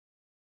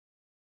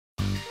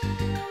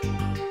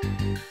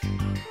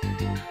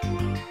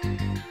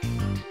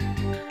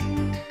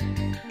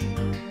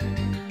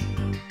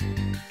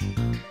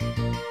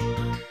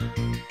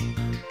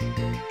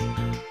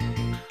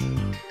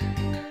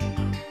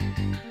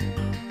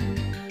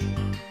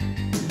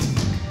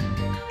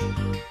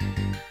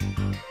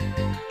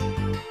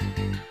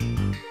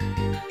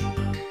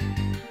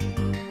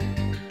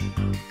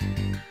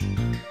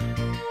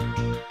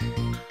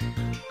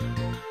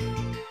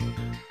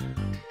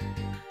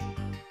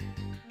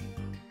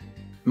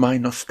My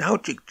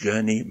nostalgic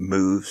journey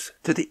moves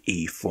to the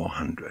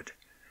E400,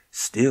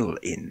 still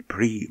in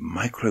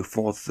pre-Micro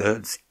Four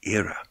Thirds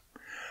era.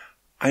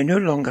 I no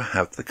longer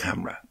have the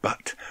camera,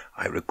 but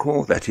I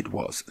recall that it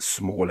was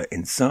smaller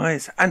in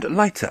size and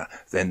lighter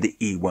than the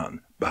E1,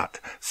 but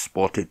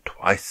sported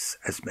twice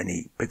as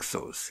many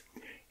pixels.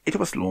 It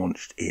was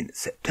launched in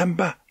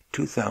September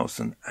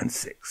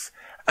 2006,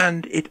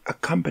 and it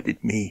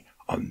accompanied me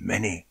on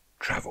many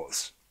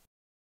travels.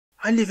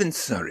 I live in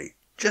Surrey,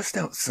 just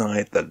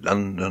outside the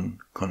London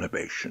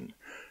conurbation,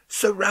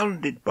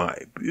 surrounded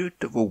by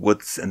beautiful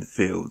woods and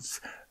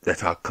fields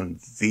that are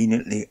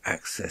conveniently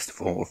accessed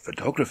for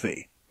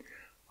photography.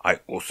 I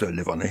also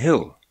live on a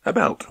hill,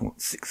 about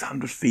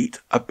 600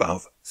 feet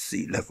above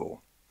sea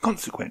level.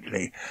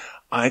 Consequently,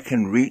 I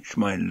can reach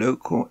my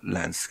local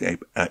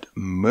landscape at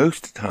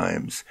most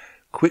times,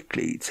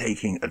 quickly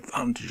taking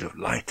advantage of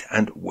light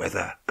and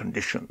weather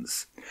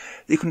conditions,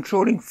 the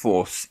controlling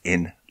force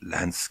in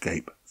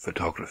landscape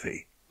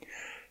photography.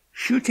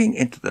 Shooting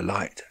into the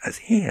light, as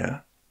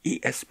here,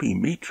 ESP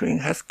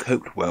metering has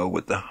coped well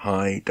with the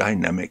high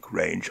dynamic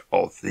range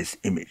of this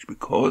image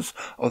because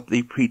of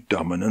the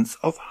predominance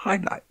of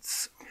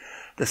highlights.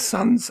 The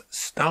sun's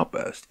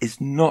starburst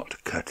is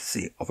not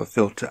courtesy of a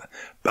filter,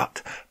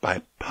 but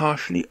by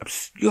partially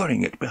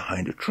obscuring it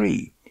behind a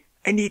tree.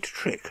 A neat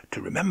trick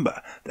to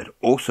remember that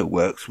also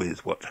works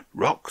with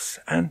rocks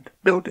and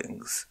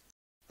buildings.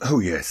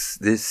 Oh yes,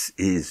 this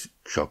is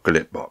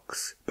Chocolate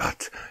Box,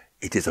 but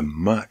it is a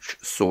much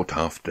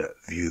sought-after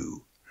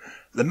view.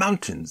 The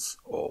mountains,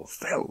 or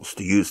fells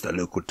to use the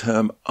local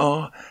term,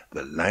 are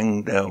the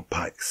Langdale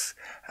Pikes,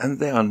 and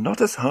they are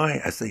not as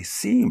high as they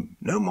seem,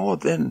 no more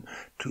than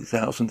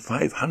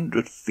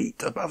 2,500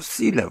 feet above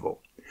sea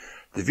level.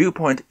 The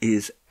viewpoint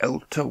is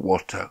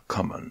Elterwater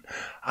Common,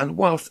 and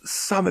whilst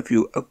some of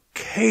you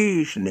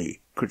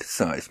occasionally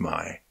criticise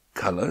my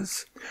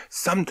colours,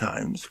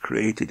 sometimes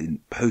created in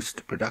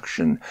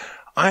post-production,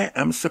 I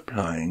am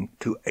supplying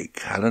to a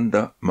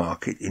calendar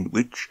market in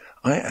which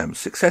I am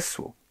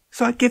successful,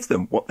 so I give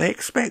them what they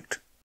expect.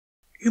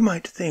 You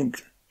might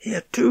think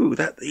here too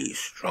that the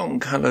strong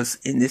colours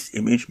in this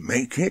image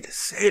make it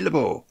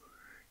saleable.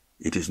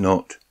 It is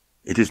not.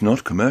 It is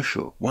not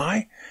commercial.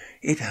 Why?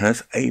 It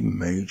has a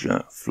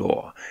major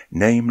flaw,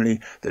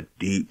 namely the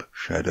deep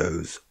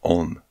shadows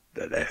on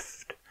the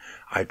left.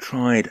 I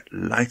tried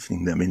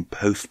lightening them in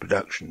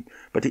post-production,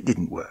 but it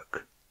didn't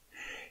work.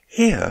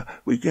 Here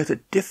we get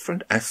a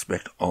different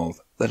aspect of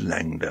the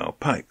Langdale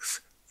Pikes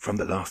from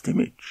the last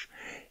image.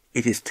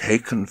 It is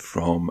taken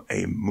from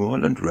a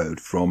moorland road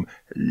from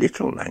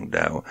Little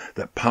Langdale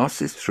that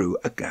passes through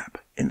a gap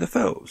in the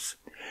fells.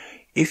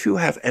 If you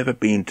have ever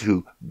been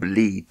to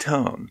Blee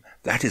Town,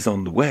 that is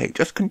on the way.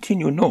 Just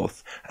continue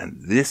north, and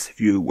this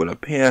view will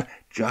appear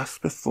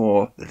just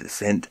before the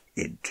descent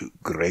into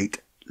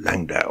Great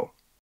Langdale.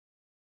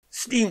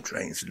 Steam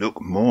trains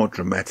look more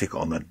dramatic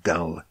on a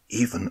dull,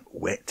 even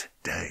wet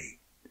day.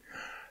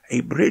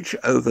 A bridge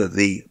over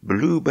the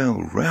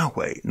Bluebell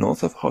Railway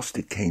north of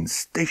Hosted Keynes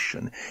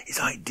Station is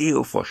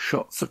ideal for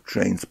shots of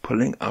trains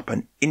pulling up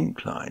an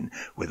incline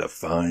with a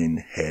fine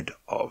head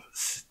of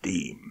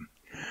steam.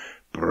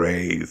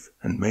 Brave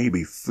and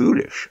maybe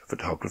foolish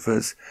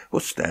photographers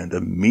will stand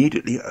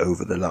immediately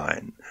over the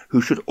line,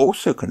 who should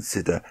also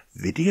consider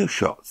video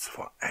shots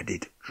for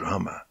added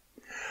drama.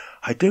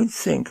 I don't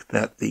think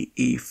that the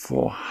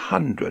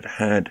E400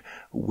 had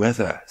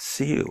weather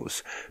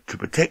seals to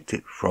protect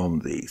it from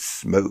the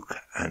smoke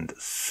and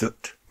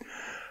soot.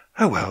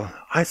 Oh well,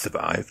 I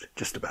survived,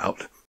 just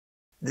about.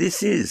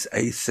 This is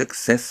a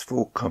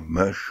successful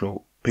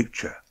commercial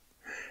picture.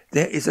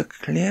 There is a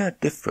clear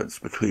difference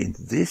between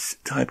this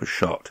type of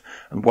shot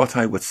and what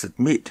I would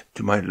submit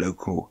to my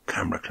local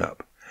camera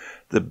club.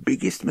 The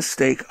biggest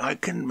mistake I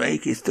can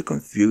make is to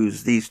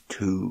confuse these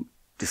two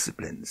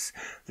disciplines.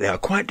 They are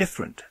quite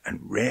different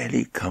and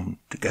rarely come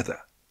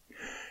together.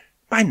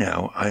 By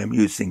now I am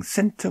using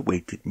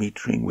center-weighted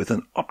metering with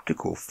an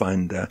optical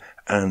finder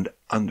and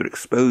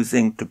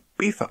underexposing to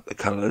beef up the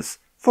colours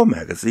for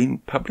magazine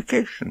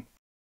publication.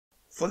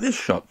 For this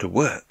shot to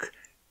work,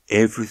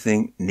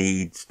 everything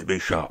needs to be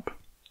sharp.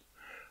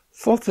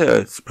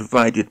 4/3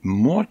 provided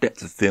more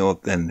depth of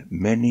field than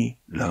many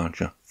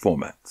larger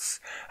formats,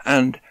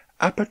 and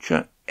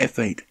aperture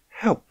f8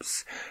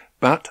 helps,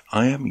 but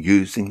I am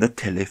using the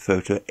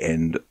telephoto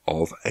end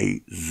of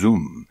a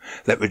zoom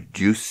that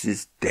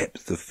reduces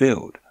depth of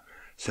field,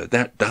 so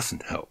that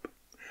doesn't help.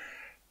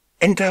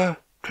 Enter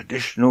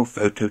traditional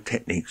photo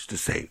techniques to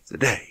save the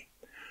day.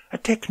 A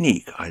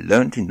technique I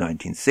learnt in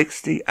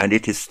 1960 and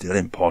it is still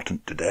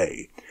important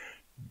today.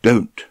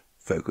 Don't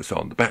focus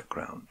on the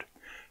background.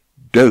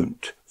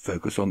 Don't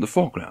focus on the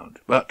foreground,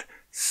 but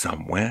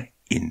somewhere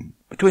in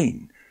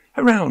between,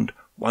 around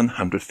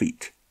 100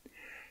 feet.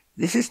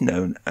 This is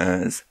known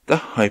as the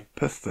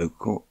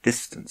hyperfocal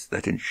distance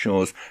that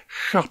ensures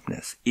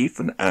sharpness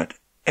even at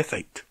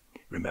f8.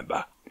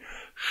 Remember,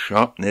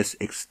 sharpness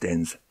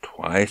extends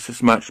twice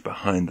as much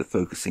behind the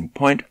focusing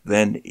point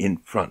than in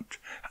front,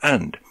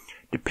 and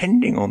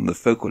depending on the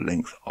focal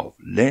length of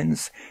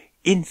lens,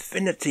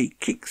 infinity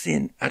kicks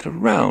in at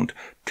around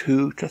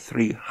 200 to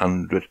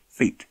 300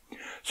 feet,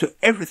 so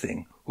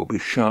everything will be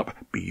sharp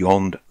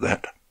beyond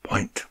that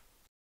point.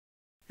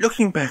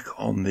 Looking back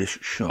on this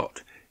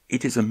shot,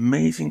 it is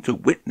amazing to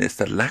witness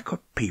the lack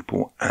of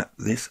people at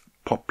this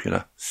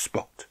popular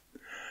spot.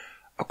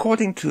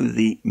 According to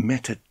the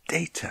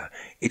metadata,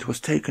 it was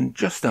taken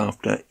just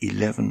after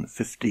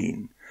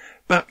 11:15,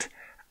 but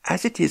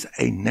as it is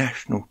a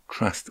National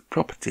Trust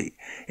property,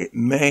 it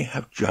may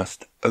have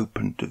just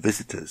opened to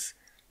visitors.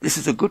 This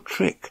is a good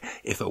trick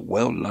if a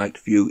well-liked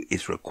view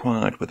is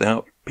required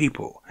without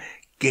people.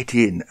 Get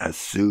in as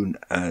soon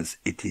as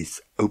it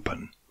is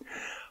open.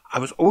 I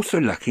was also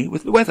lucky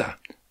with the weather.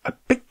 A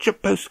picture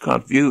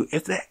postcard view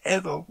if there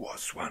ever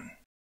was one.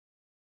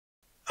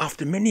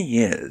 After many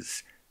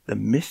years, the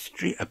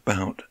mystery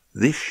about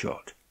this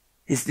shot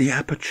is the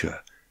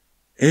aperture,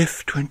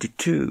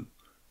 f/22.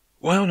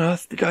 Why on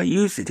earth did I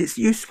use it? Its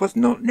use was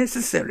not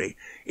necessary.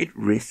 It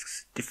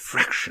risks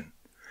diffraction.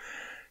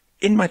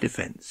 In my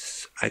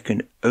defence, I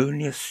can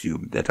only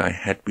assume that I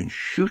had been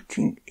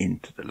shooting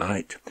into the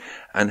light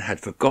and had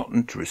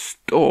forgotten to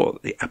restore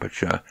the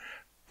aperture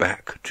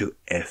back to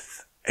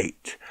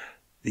f8,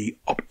 the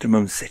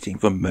optimum setting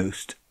for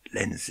most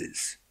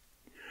lenses.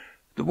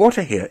 The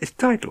water here is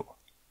tidal,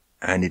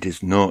 and it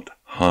is not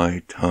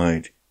high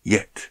tide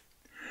yet.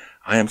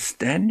 I am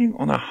standing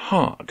on a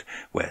hard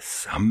where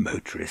some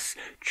motorists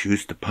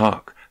choose to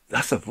park,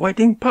 thus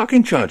avoiding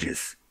parking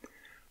charges.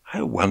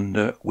 I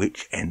wonder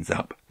which ends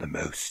up the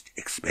most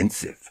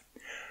expensive.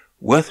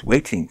 Worth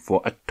waiting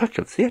for a touch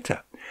of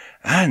theatre,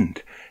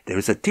 and there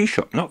is a tea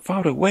shop not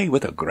far away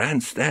with a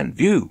grandstand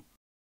view.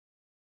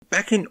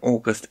 Back in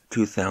August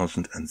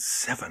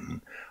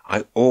 2007,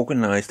 I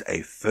organised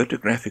a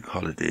photographic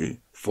holiday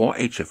for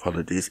HF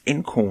Holidays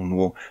in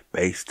Cornwall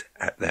based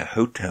at their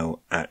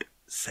hotel at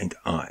St.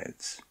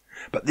 Ives.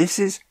 But this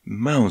is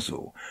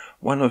Mousehole,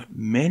 one of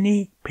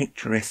many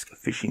picturesque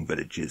fishing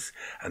villages,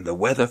 and the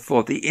weather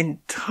for the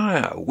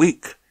entire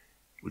week,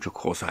 which of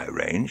course I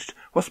arranged,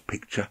 was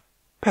picture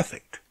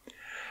perfect.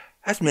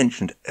 As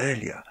mentioned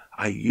earlier,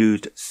 I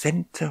used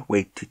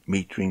centre-weighted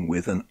metering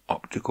with an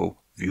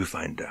optical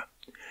viewfinder.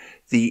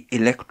 The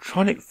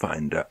electronic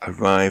finder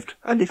arrived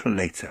a little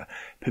later,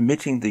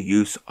 permitting the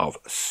use of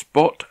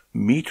spot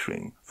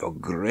metering for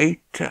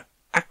greater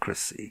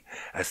accuracy,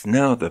 as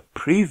now the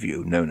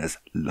preview, known as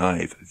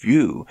live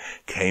view,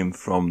 came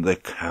from the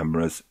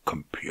camera's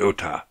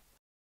computer.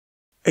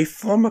 A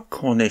former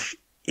Cornish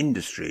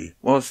industry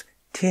was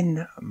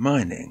tin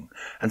mining,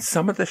 and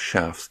some of the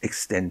shafts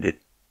extended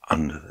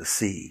under the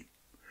sea.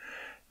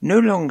 No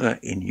longer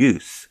in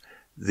use,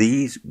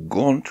 these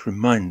gaunt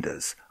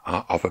reminders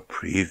are of a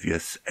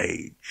previous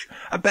age,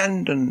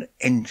 abandoned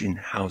engine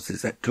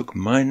houses that took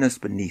miners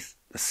beneath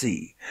the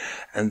sea,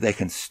 and they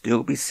can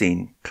still be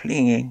seen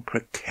clinging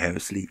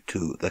precariously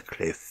to the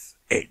cliff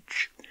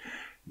edge.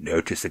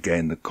 Notice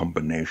again the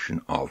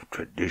combination of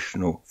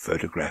traditional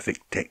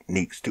photographic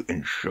techniques to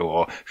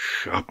ensure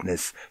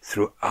sharpness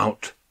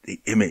throughout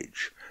the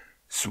image.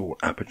 Small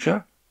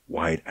aperture,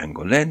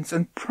 wide-angle lens,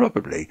 and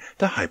probably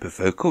the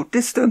hyperfocal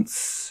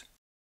distance.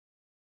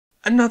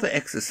 Another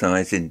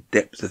exercise in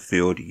depth of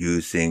field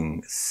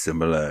using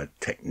similar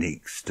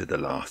techniques to the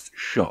last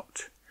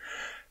shot.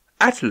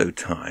 At low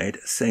tide,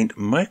 St.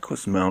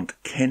 Michael's Mount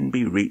can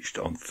be reached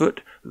on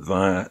foot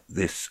via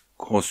this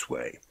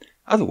causeway.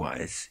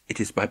 Otherwise, it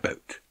is by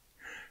boat.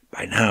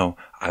 By now,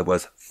 I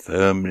was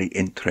firmly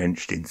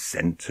entrenched in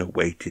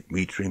centre-weighted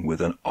metering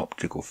with an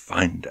optical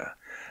finder,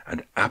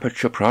 and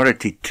aperture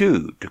priority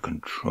too to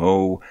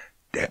control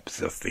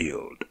depth of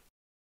field.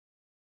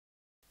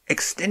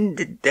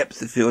 Extended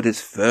depth of field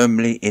is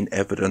firmly in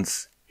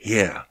evidence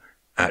here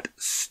at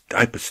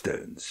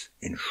Stiperstones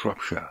in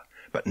Shropshire,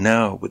 but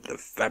now with the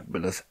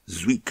fabulous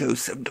Zuiko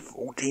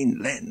 7-14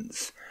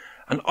 lens,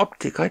 an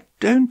optic I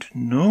don't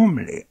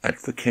normally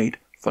advocate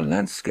for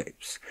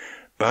landscapes,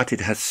 but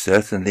it has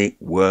certainly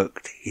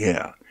worked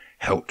here,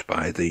 helped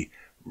by the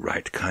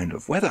right kind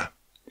of weather.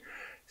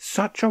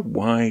 Such a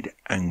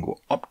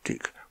wide-angle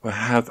optic will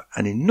have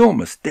an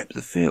enormous depth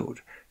of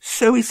field,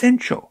 so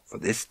essential for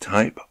this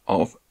type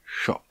of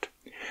shot.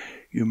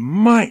 You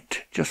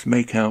might just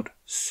make out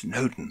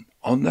Snowdon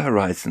on the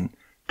horizon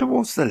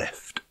towards the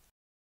left.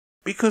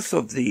 Because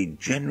of the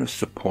generous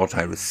support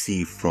I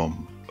receive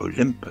from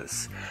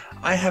Olympus,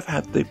 I have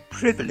had the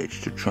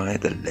privilege to try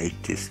the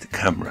latest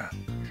camera.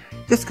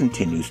 This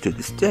continues to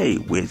this day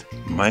with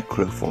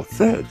Micro Four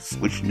Thirds,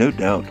 which no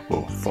doubt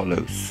will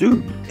follow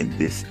soon in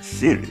this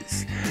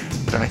series,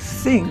 but I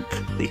think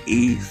the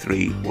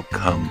E3 will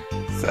come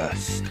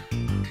first.